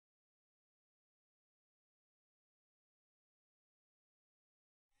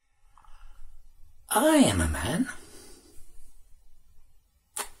I am a man.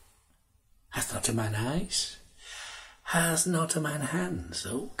 Hath not a man eyes? Has not a man hands,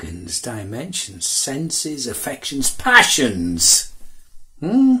 organs, dimensions, senses, affections, passions?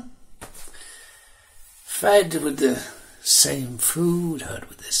 Fed with the same food, hurt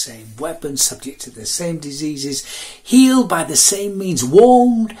with the same weapons, subject to the same diseases, healed by the same means,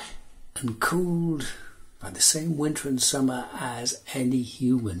 warmed and cooled by the same winter and summer as any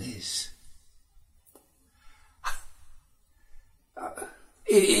human is.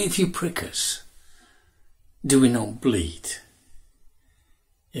 If you prick us, do we not bleed?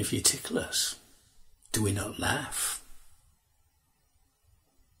 If you tickle us, do we not laugh?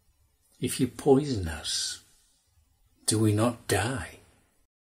 If you poison us, do we not die?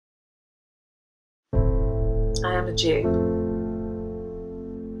 I am a Jew.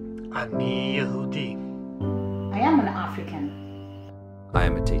 אני יהודי. I am an African. I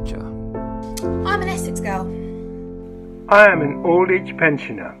am a teacher. I'm an Essex girl. I am an old-age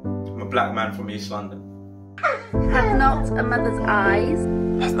pensioner. I'm a black man from East London. Hath not a mother's eyes.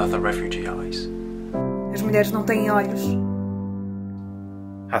 Hath not a refugee eyes. As mulheres não têm olhos.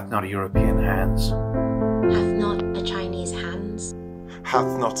 Hath not a European hands. Hath not a Chinese hands.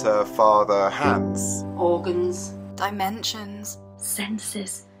 Hath not a father hands. Organs. Dimensions.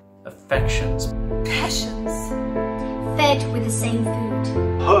 Senses. Affections. Passions. Fed with the same food.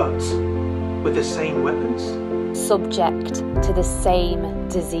 Hurt with the same weapons. Subject to the same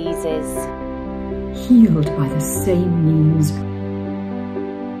diseases. Healed by the same means.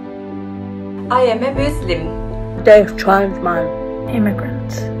 I am a Muslim. Deaf trans man.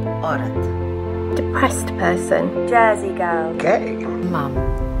 Immigrant. Aurat. Depressed person. Jersey girl. Gay. Mum.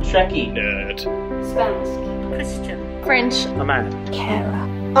 Trekkie. Nerd. Spansk. Christian. French. A man. Carer.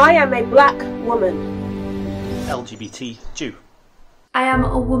 I am a black woman. LGBT Jew. I am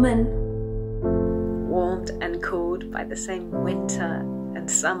a woman. Warmed and cooled by the same winter and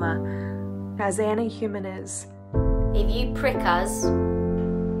summer as any human is. If you prick us,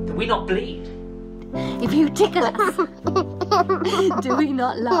 Do we not bleed? if you tickle us, do we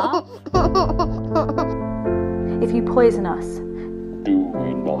not laugh? If you poison us, Do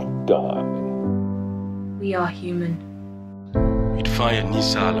we not die? we are human. Midfire ni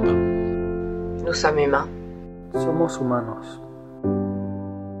salba. Nous sommes humains. Somos humanos.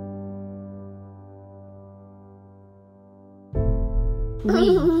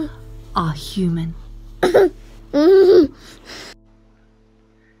 We are human.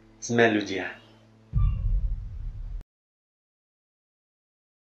 Sme ludzie.